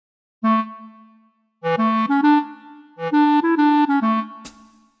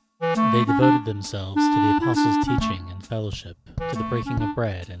They devoted themselves to the apostles' teaching and fellowship, to the breaking of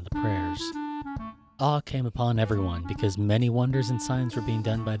bread and the prayers. Awe came upon everyone because many wonders and signs were being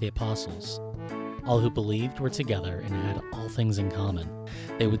done by the apostles. All who believed were together and had all things in common.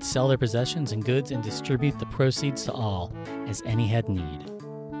 They would sell their possessions and goods and distribute the proceeds to all, as any had need.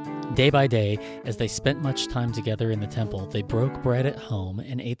 Day by day, as they spent much time together in the temple, they broke bread at home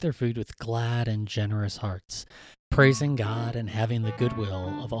and ate their food with glad and generous hearts, praising God and having the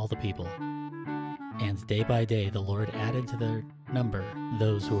goodwill of all the people. And day by day, the Lord added to their number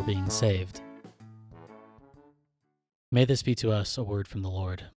those who were being saved. May this be to us a word from the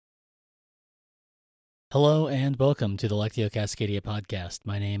Lord. Hello and welcome to the Lectio Cascadia podcast.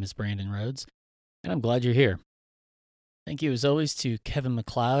 My name is Brandon Rhodes, and I'm glad you're here. Thank you as always to Kevin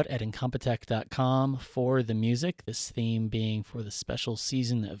MacLeod at Incompetech.com for the music, this theme being for the special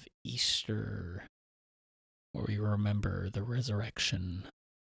season of Easter, where we remember the resurrection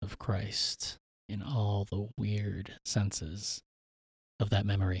of Christ in all the weird senses of that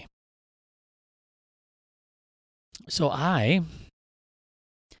memory. So I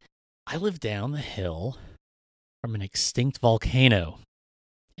live down the hill from an extinct volcano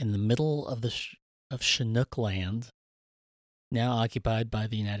in the middle of of Chinook land, now occupied by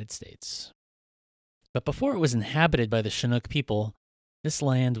the United States. But before it was inhabited by the Chinook people, this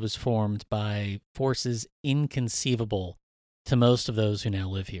land was formed by forces inconceivable to most of those who now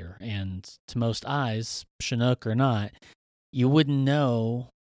live here. And to most eyes, Chinook or not, you wouldn't know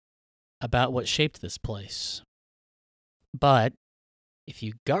about what shaped this place. But if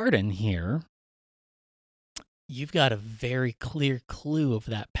you garden here, you've got a very clear clue of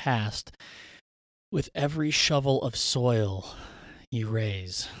that past with every shovel of soil you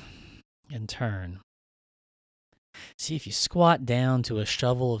raise and turn. See, if you squat down to a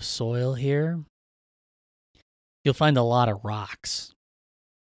shovel of soil here, you'll find a lot of rocks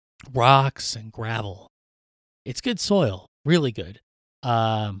and gravel. It's good soil, really good.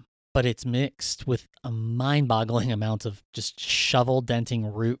 But it's mixed with a mind-boggling amount of just shovel-denting,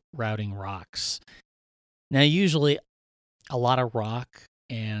 root-routing rocks. Now, usually, a lot of rock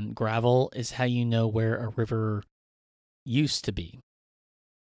and gravel is how you know where a river used to be.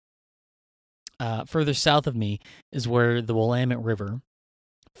 Further south of me is where the Willamette River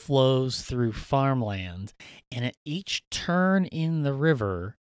flows through farmland, and at each turn in the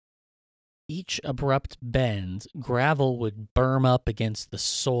river, each abrupt bend, gravel would berm up against the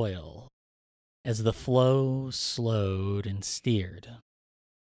soil as the flow slowed and steered.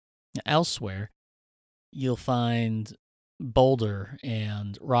 Elsewhere, you'll find boulder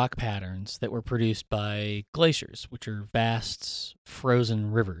and rock patterns that were produced by glaciers, which are vast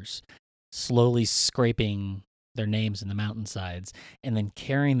frozen rivers, slowly scraping their names in the mountainsides and then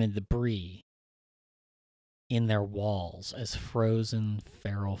carrying the debris in their walls as frozen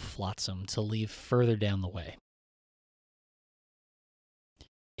feral flotsam to leave further down the way.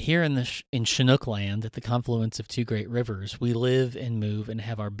 Here in Chinook land, at the confluence of two great rivers, we live and move and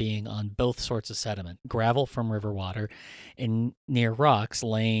have our being on both sorts of sediment, gravel from river water and near rocks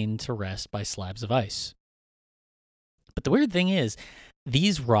laying to rest by slabs of ice. But the weird thing is,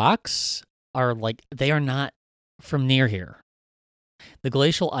 these rocks they are not from near here. The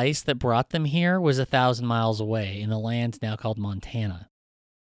glacial ice that brought them here was 1,000 miles away in the land now called Montana.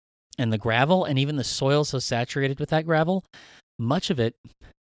 And the gravel and even the soil so saturated with that gravel, much of it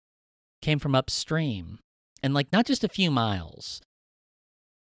came from upstream, and not just a few miles.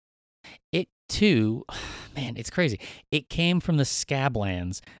 It too, man, it's crazy. It came from the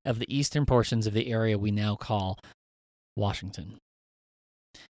scablands of the eastern portions of the area we now call Washington.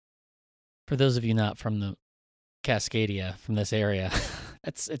 For those of you not from the Cascadia, from this area,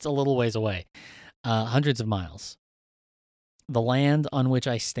 it's a little ways away, hundreds of miles. The land on which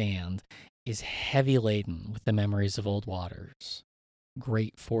I stand is heavy laden with the memories of old waters,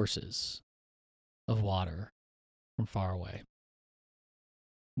 great forces of water from far away.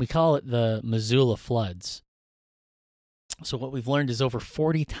 We call it the Missoula floods. So what we've learned is over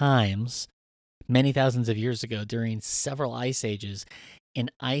 40 times, many thousands of years ago, during several ice ages,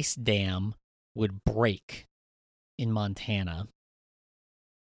 an ice dam would break in Montana,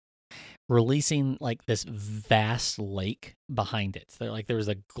 releasing this vast lake behind it. There was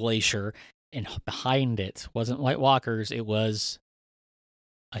a glacier, and behind it wasn't White Walkers, it was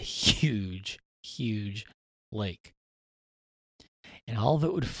a huge, huge lake. And all of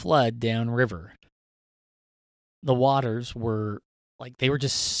it would flood downriver. The waters were they were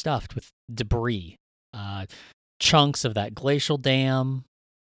just stuffed with debris, chunks of that glacial dam,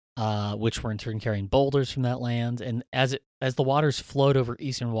 which were in turn carrying boulders from that land. And as the waters flowed over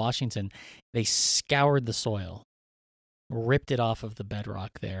eastern Washington, they scoured the soil, ripped it off of the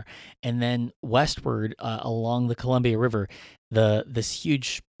bedrock there, and then westward along the Columbia River, this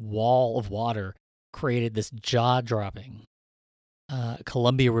huge wall of water created this jaw-dropping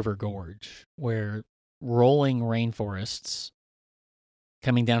Columbia River Gorge, where rolling rainforests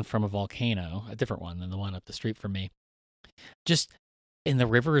coming down from a volcano, a different one than the one up the street from me, just in the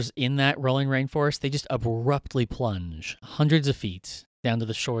rivers in that rolling rainforest, they just abruptly plunge hundreds of feet down to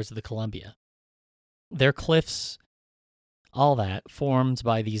the shores of the Columbia. Their cliffs, all that, formed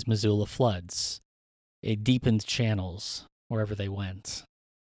by these Missoula floods. It deepened channels wherever they went.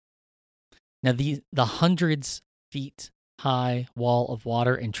 Now, the hundreds feet high wall of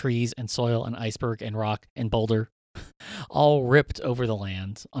water and trees and soil and iceberg and rock and boulder all ripped over the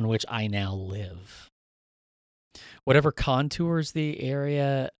land on which I now live. Whatever contours the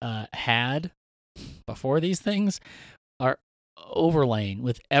area had before these things are overlain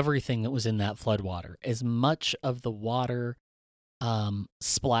with everything that was in that floodwater. As much of the water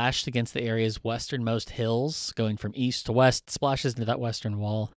splashed against the area's westernmost hills, going from east to west, splashes into that western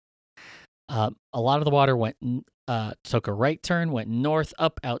wall. A lot of the water took a right turn, went north,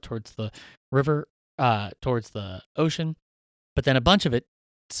 up, out towards the river, towards the ocean, but then a bunch of it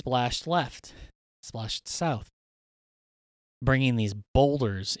splashed left, splashed south, bringing these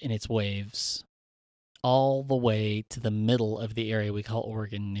boulders in its waves all the way to the middle of the area we call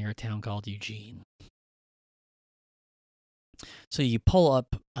Oregon, near a town called Eugene. So you pull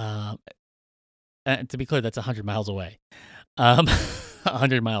up, to be clear, that's 100 miles away,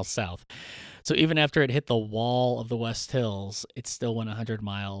 100 miles south. So even after it hit the wall of the West Hills, it still went 100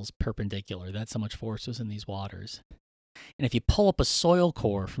 miles perpendicular. That's how much force was in these waters. And if you pull up a soil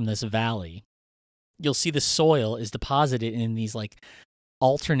core from this valley, you'll see the soil is deposited in these like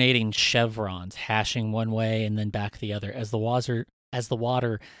alternating chevrons, hashing one way and then back the other, as the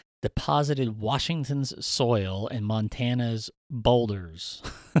water deposited Washington's soil and Montana's boulders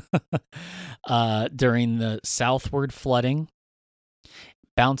during the southward flooding,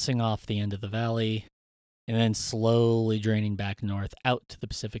 bouncing off the end of the valley, and then slowly draining back north out to the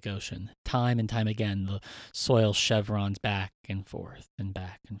Pacific Ocean. Time and time again, the soil chevrons back and forth and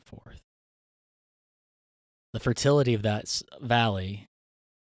back and forth. The fertility of that valley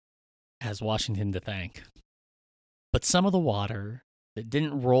has Washington to thank. But some of the water that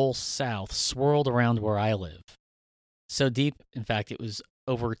didn't roll south swirled around where I live. So deep, in fact, it was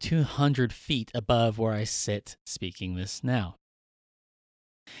over 200 feet above where I sit speaking this now.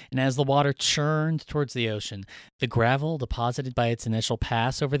 And as the water churned towards the ocean, the gravel deposited by its initial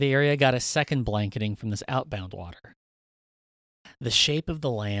pass over the area got a second blanketing from this outbound water. The shape of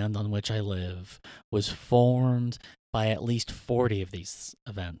the land on which I live was formed by at least 40 of these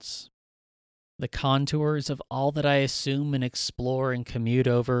events. The contours of all that I assume and explore and commute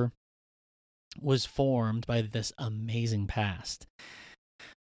over was formed by this amazing past.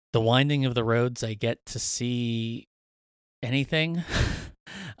 The winding of the roads I get to see anything,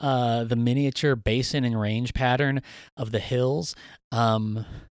 the miniature basin and range pattern of the hills,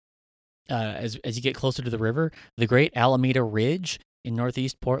 as you get closer to the river, the Great Alameda Ridge in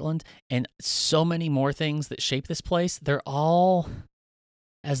northeast Portland, and so many more things that shape this place, they're all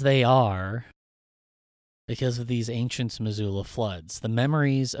as they are because of these ancient Missoula floods, the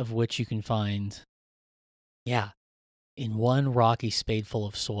memories of which you can find, in one rocky spadeful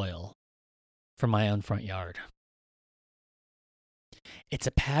of soil from my own front yard. It's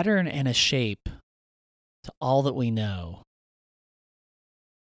a pattern and a shape to all that we know.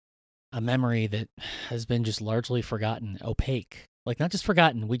 A memory that has been just largely forgotten, opaque. Like, not just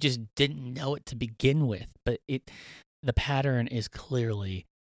forgotten, we just didn't know it to begin with, but the pattern is clearly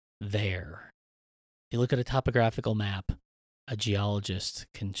there. If you look at a topographical map, a geologist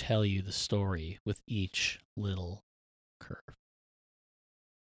can tell you the story with each little curve.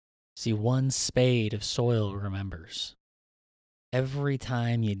 See, one spade of soil remembers. Every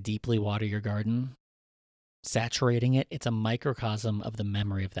time you deeply water your garden, saturating it, it's a microcosm of the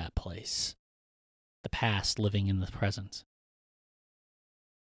memory of that place. The past living in the present,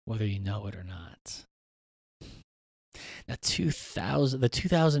 whether you know it or not. Now, the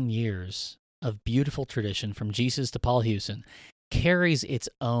 2,000 years of beautiful tradition from Jesus to Paul Hewson carries its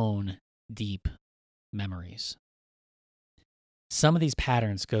own deep memories. Some of these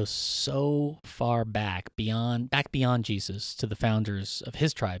patterns go so far back beyond Jesus to the founders of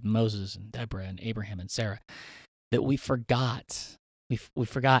his tribe, Moses and Deborah and Abraham and Sarah, that we forgot. We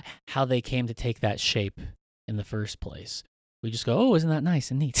forgot how they came to take that shape in the first place. We just go, oh, isn't that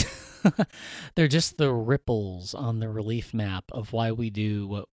nice and neat? They're just the ripples on the relief map of why we do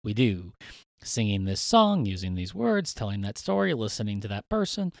what we do. Singing this song, using these words, telling that story, listening to that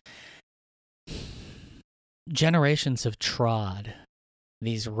person. Generations have trod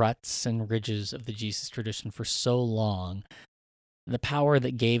these ruts and ridges of the Jesus tradition for so long. The power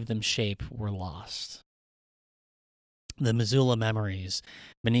that gave them shape were lost. The Missoula memories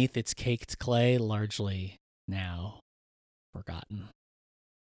beneath its caked clay largely now forgotten.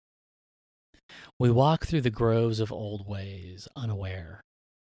 We walk through the groves of old ways, unaware.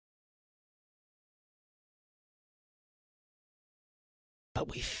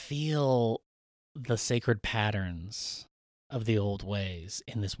 But we feel the sacred patterns of the old ways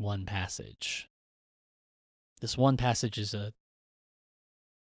in this one passage. This one passage is a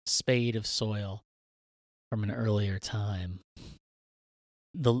spade of soil from an earlier time.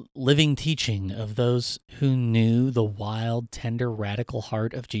 The living teaching of those who knew the wild, tender, radical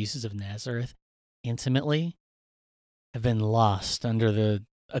heart of Jesus of Nazareth intimately have been lost under the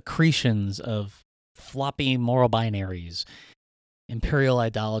accretions of floppy moral binaries, imperial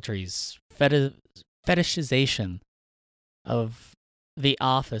idolatries, fetishization of the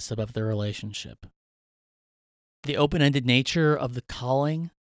office above the relationship. The open-ended nature of the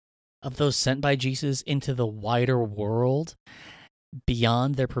calling of those sent by Jesus into the wider world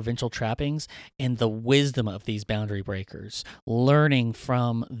beyond their provincial trappings, and the wisdom of these boundary breakers, learning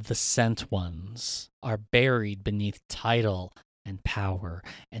from the sent ones, are buried beneath title and power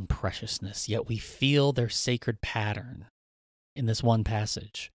and preciousness. Yet we feel their sacred pattern in this one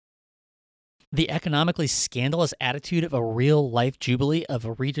passage. The economically scandalous attitude of a real life jubilee, of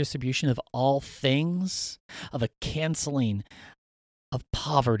a redistribution of all things, of a canceling of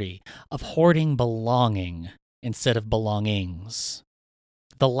poverty, of hoarding belonging instead of belongings.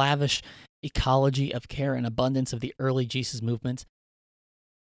 The lavish ecology of care and abundance of the early Jesus movement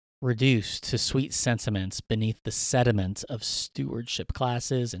reduced to sweet sentiments beneath the sediment of stewardship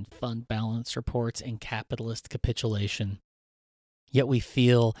classes and fund balance reports and capitalist capitulation. Yet we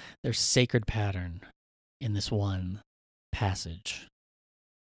feel their sacred pattern in this one passage.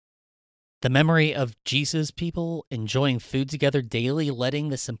 The memory of Jesus' people enjoying food together daily, letting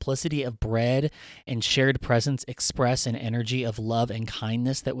the simplicity of bread and shared presence express an energy of love and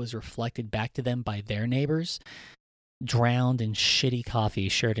kindness that was reflected back to them by their neighbors, drowned in shitty coffee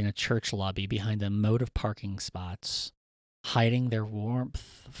shared in a church lobby behind a moat of parking spots, hiding their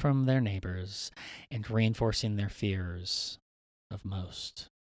warmth from their neighbors and reinforcing their fears of most.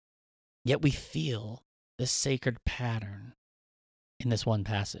 Yet we feel this sacred pattern in this one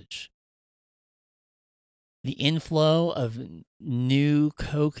passage. The inflow of new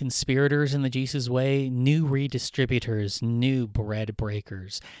co-conspirators in the Jesus way, new redistributors, new bread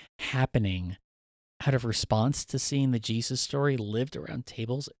breakers happening out of response to seeing the Jesus story lived around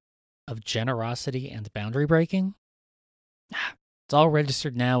tables of generosity and boundary breaking. It's all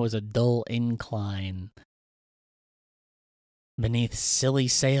registered now as a dull incline beneath silly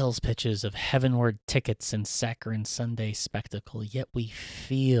sales pitches of heavenward tickets and saccharine Sunday spectacle, yet we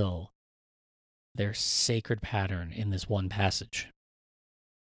feel their sacred pattern in this one passage.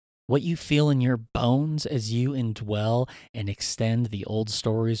 What you feel in your bones as you indwell and extend the old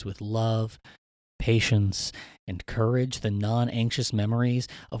stories with love, patience, and courage, the non-anxious memories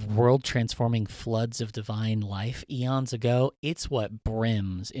of world-transforming floods of divine life eons ago, it's what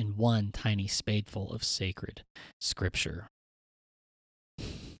brims in one tiny spadeful of sacred scripture.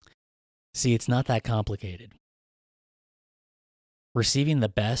 See, it's not that complicated. Receiving the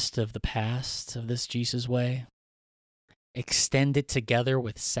best of the past of this Jesus way, extend it together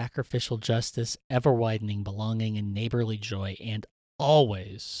with sacrificial justice, ever-widening belonging, and neighborly joy, and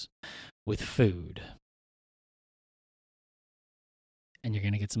always with food. And you're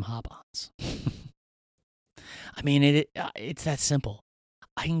going to get some hop-ons. I mean, it's that simple.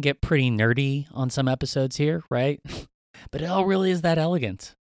 I can get pretty nerdy on some episodes here, right? But it all really is that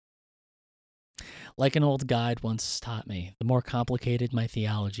elegant. Like an old guide once taught me, the more complicated my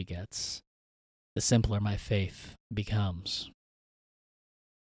theology gets, the simpler my faith becomes.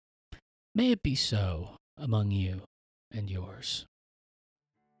 May it be so among you and yours.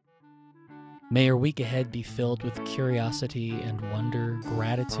 May your week ahead be filled with curiosity and wonder,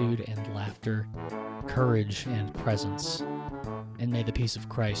 gratitude and laughter, courage and presence, and may the peace of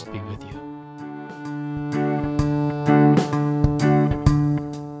Christ be with you.